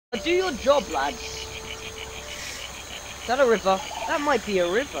Do your job, lads. Is that a river? That might be a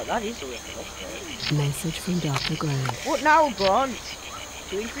river. That is a river. Let's go. Message from Dr. Grant. What now, Grant?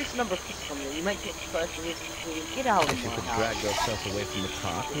 To increase the number of fish coming in, you might get the first to get out of If you my could house. drag yourself away from the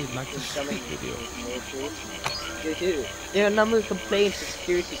park, we'd like to speak with you. There are a number of complaints of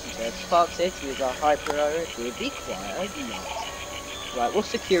security concerns. Park safety is our high priority. Be quiet, you know. Right, what's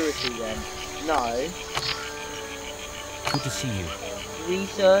security then? No. Good to see you.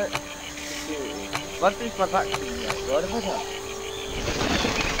 Research. Security. Have I finished my vaccine yet? What have I done?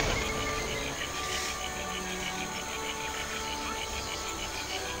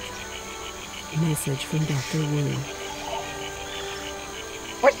 Message from Dr. Wu.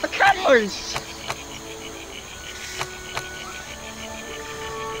 Where's the cameras?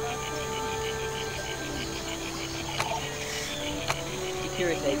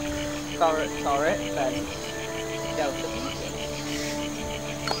 Security. Turret. Fence. Delta.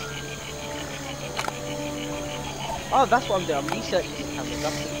 Oh, that's what I'm doing. I'm researching the cameras.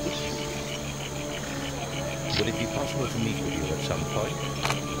 That's the issue. Would it be possible to meet with you at some point?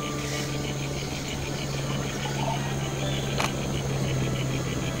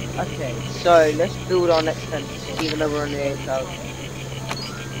 Okay, so let's build our next fence, even though we're on the 8,000.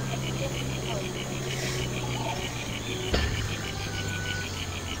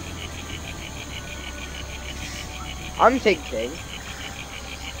 I'm thinking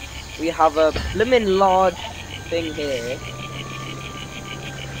we have a blimmin' large thing here.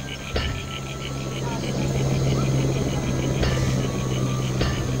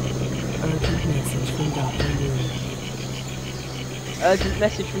 Urgent message from Dr. Wu. Urgent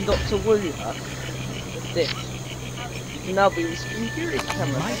message from Dr. Wu. What's this? You can now be the security camera.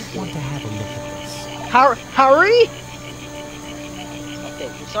 You might want to have a look at this. Harry? Okay,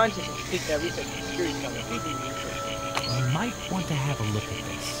 the scientists have speak their research for security camera. Who do you research? You might want to have a look at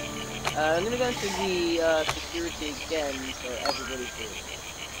this. I'm gonna go into the security again so everybody sees.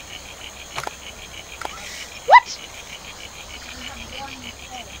 What?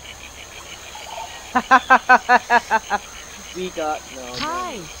 We got no.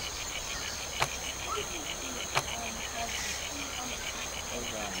 Hi.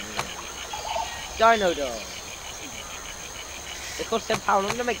 Dino dog. It costs £10. I'm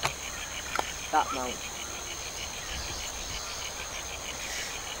gonna make that mount.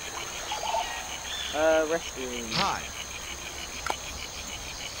 Restroom. Hi.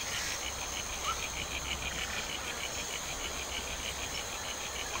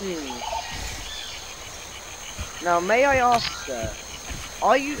 Now, may I ask, sir,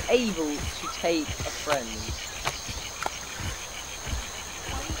 are you able to take a friend?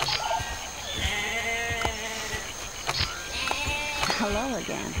 Hello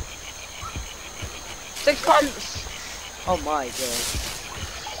again. 6 months! Oh my god.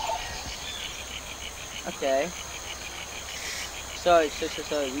 Okay. So, we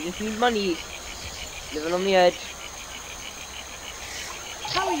just need money. Living on the edge.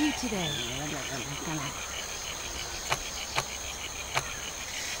 How are you today?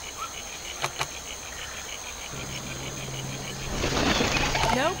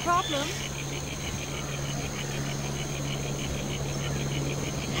 No problem.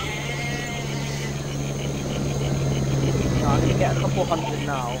 No, I'm gonna get a couple hundred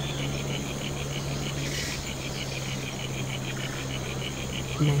now.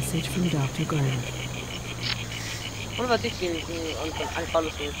 Message from Dr. Grant. What about this thing?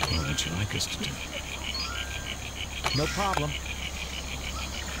 Unfollow me. What would you like us to do? No problem.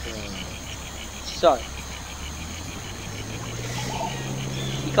 So,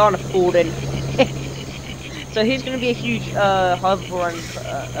 you can't afford anything. So here's going to be a huge hoverboard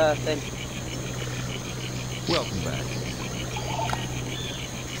thing. Welcome back.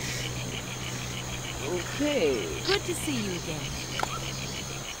 Okay. Good to see you again.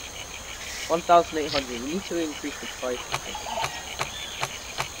 1,800. We need to increase the price.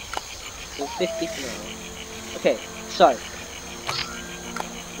 Well, 50 for now. Okay, so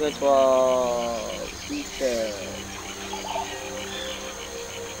go to our research.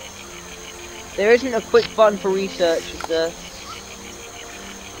 There isn't a quick button for research, is there?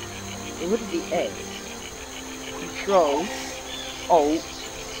 It wouldn't be A. Control, Alt,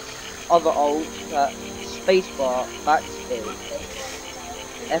 other Alt, spacebar, backspace,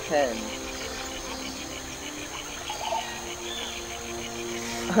 FN.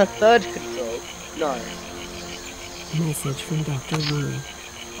 Third control? No. Message from Dr. Wu.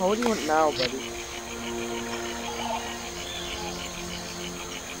 Oh, what do you want now, buddy?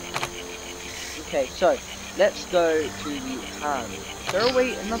 Okay, so let's go to the hand. Is there a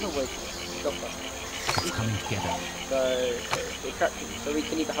way, another way to stop that? It's coming together. So, the attraction. So we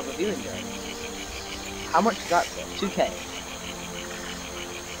can either have a viewing zone. How much is that for? 2k.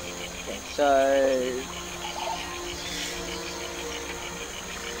 Okay, so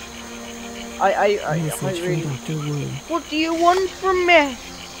I Message from really. Dr. Wu. What do you want from me?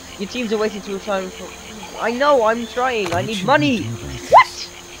 Your teams are waiting till time for. I know, I'm trying. I What need should money. we do about this? What?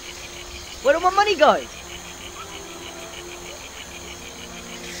 Where did my money go? Is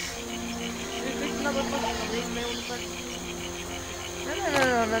this another fucking email on the phone?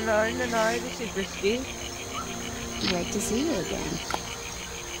 No. This is risky. Great to see you again.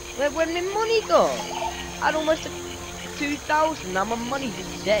 Where'd my money go? I had almost 2,000. Now my money's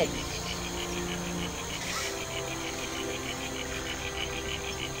just dead.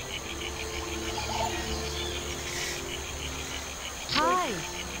 Hi.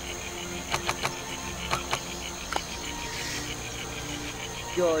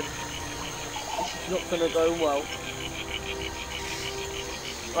 God, this is not gonna go well.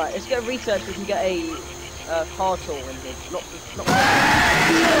 Right, let's get research. We can get a car tour in here. Not.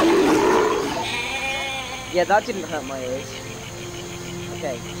 Yeah, that didn't hurt my ears.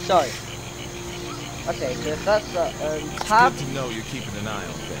 Okay, so if that's the tab. Good to know you're keeping an eye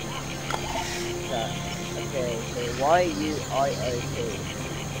on things. That. Okay, so YUIOP.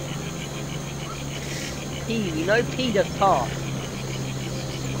 P, we know P does car.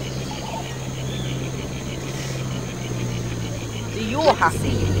 So you're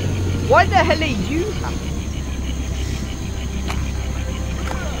happy. Why the hell are you happy?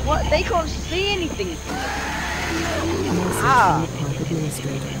 What? They can't see anything. Message Ah. from the park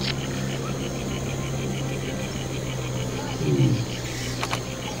administrator.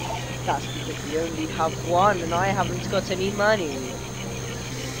 That's because we only have one and I haven't got any money.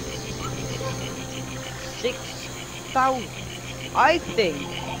 6,000. I think,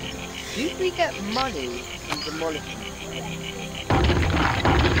 do we get money from demolishing?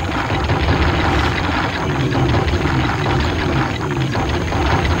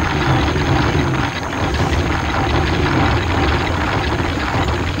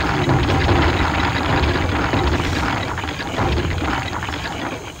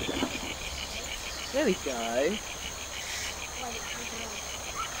 There we go.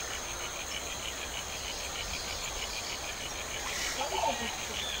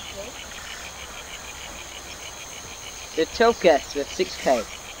 The 12 guests with 6k.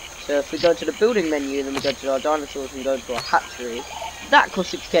 So if we go to the building menu, then we go to our dinosaurs and go to our hatchery. That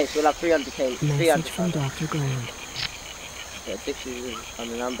costs 6k, so we'll have 300k. Message from Dr. Grant. Yeah, this is on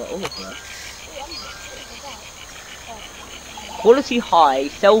the number. Oh, okay. Quality high,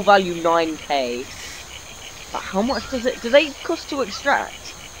 sell value 9k. But how much do they cost to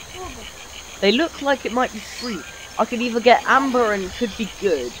extract? They look like it might be free. I could either get amber and it could be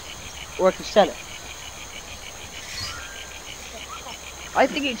good, or I could sell it. I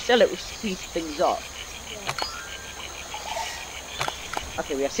think you'd sell it with speed things up.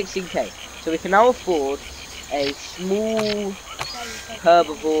 Okay, we have 16k. So we can now afford a small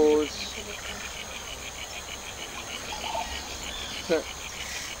herbivores.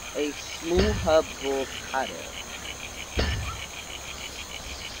 A small herbivore paddock.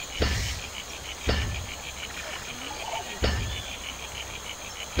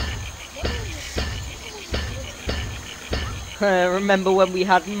 Remember when we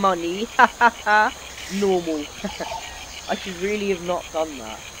had money? Normal. I should really have not done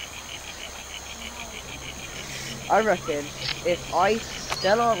that. I reckon if I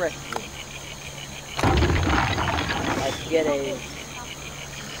sell our restaurant, I get a...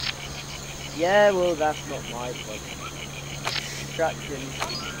 Yeah, well, that's not my problem. Attraction.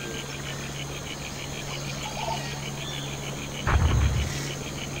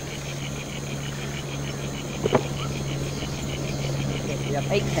 We have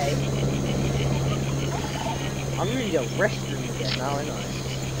 8k. I'm gonna need a restroom again now, ain't I?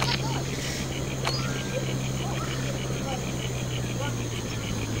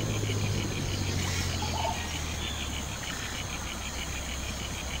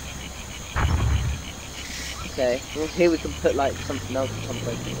 Okay, well here we can put like something else at some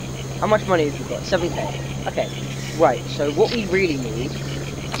point. How much money have we got? 7k. Okay, right, so what we really need,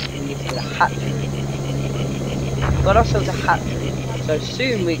 we need to get a hatchery. Got ourselves a hatchery. So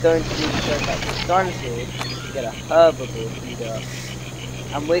soon we're going to need to go back to the dinosaurs to get a herbivore feeder.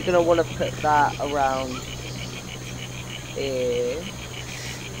 And we're going to want to put that around here.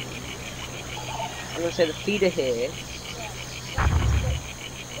 I'm going to say the feeder here.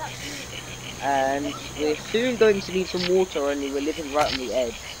 And we're soon going to need some water, only we're living right on the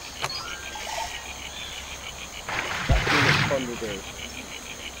edge. That's what pond will do.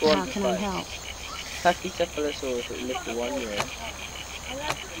 How can I help? Pachycephalosaurus that lived for 1 year.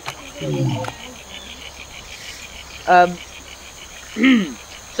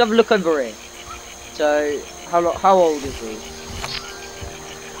 Let's have a look over here. So, how old is he?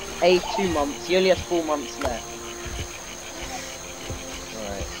 Age 2 months. He only has 4 months left.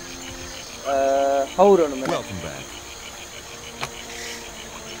 Alright. Hold on a minute. Welcome back.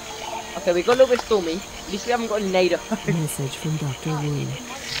 Okay, we got a little bit stormy. At least we haven't got any NATO. Message from Dr. Wu.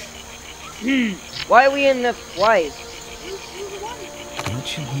 Why are we in the... Why? What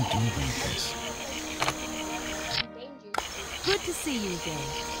should we do about this? Good to see you again.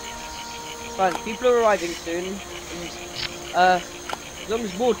 Fine, people are arriving soon. And, as long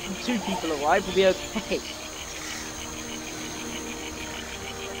as more than 2 people arrive, we'll be okay.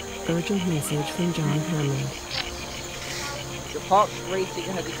 Urgent message from John Hammond. Your park's rating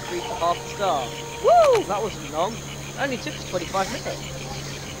has increased to half a star. Woo! That wasn't long. It only took us 25 minutes.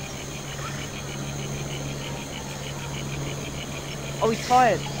 Oh, he's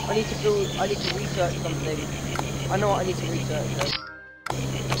tired. I need to research something. I know what I need to research though.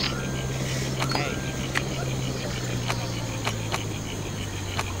 Hey.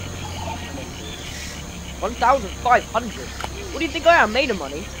 1,500. What do you think I am, made of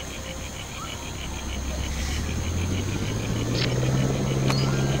money?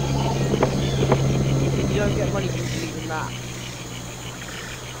 You don't get money from believing that.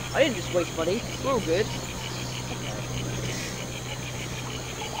 I didn't just waste money. We're all good.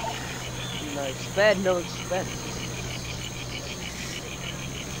 No, spared no expense.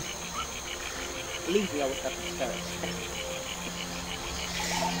 Believe me, I would have to spare it.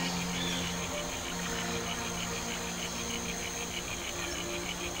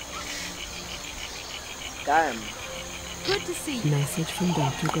 Damn. Good to see you. Message from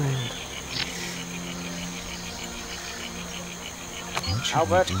Dr. Grant. What should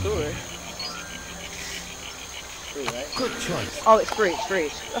Albert we do? Story. Free, right? Good choice. Oh, it's free, it's free.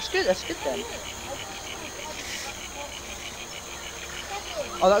 That's good then.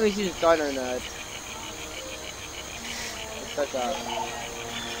 Oh, that means he's a dino nerd. Let's go down.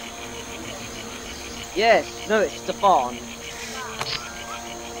 Yes, no, it's Stefan.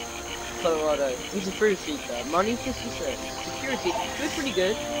 Colorado. He's a thrill seeker. Money 56. Security. Good, pretty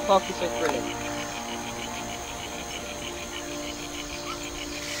good. Park is so thrilling.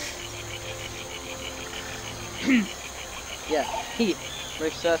 Yeah, he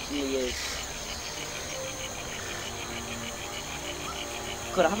most certainly is.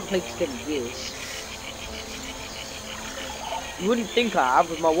 God, I haven't played this game in years. You wouldn't think I have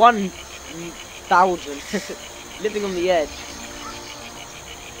with my 1,000 living on the edge.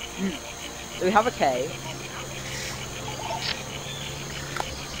 So we have a K.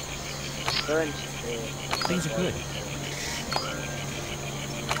 Things are good.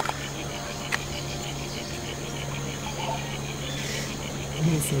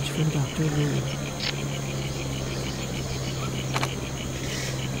 Message from Dr. Wu.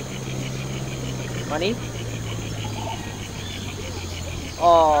 Money?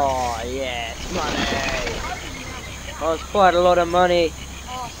 Oh, yes, money. Oh, it's quite a lot of money.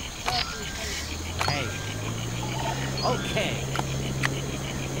 Hey. Okay.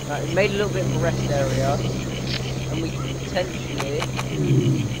 Right, we made a little bit of a rest area. And we can potentially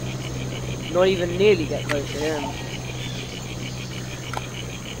not even nearly get close to him.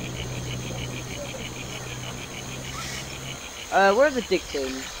 Where are the dig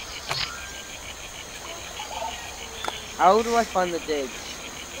things? How do I find the digs?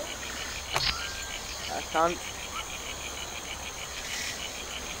 I can't.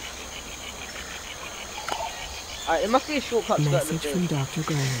 Alright, it must be a shortcut to get the Message dig. from Dr.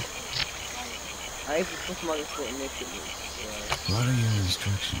 Grant. I have to put my little initiative. What are your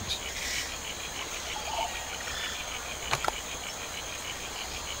instructions?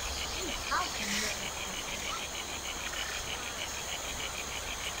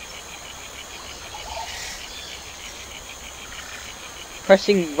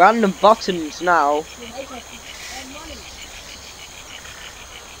 Pressing random buttons now.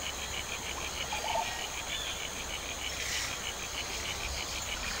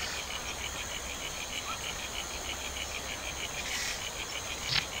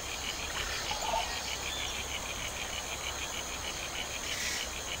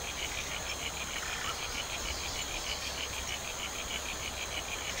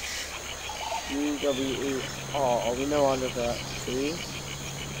 U-W-E-R, we know under that. C.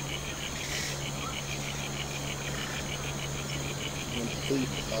 And C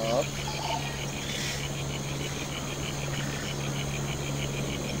star.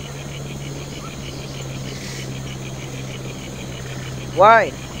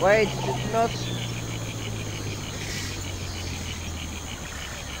 Why? Why did it not?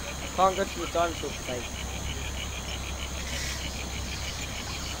 can't go to the dinosaur place.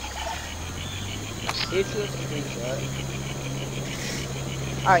 Here's your screenshot.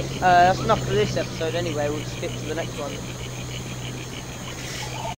 Alright, that's enough for this episode anyway, we'll skip to the next one.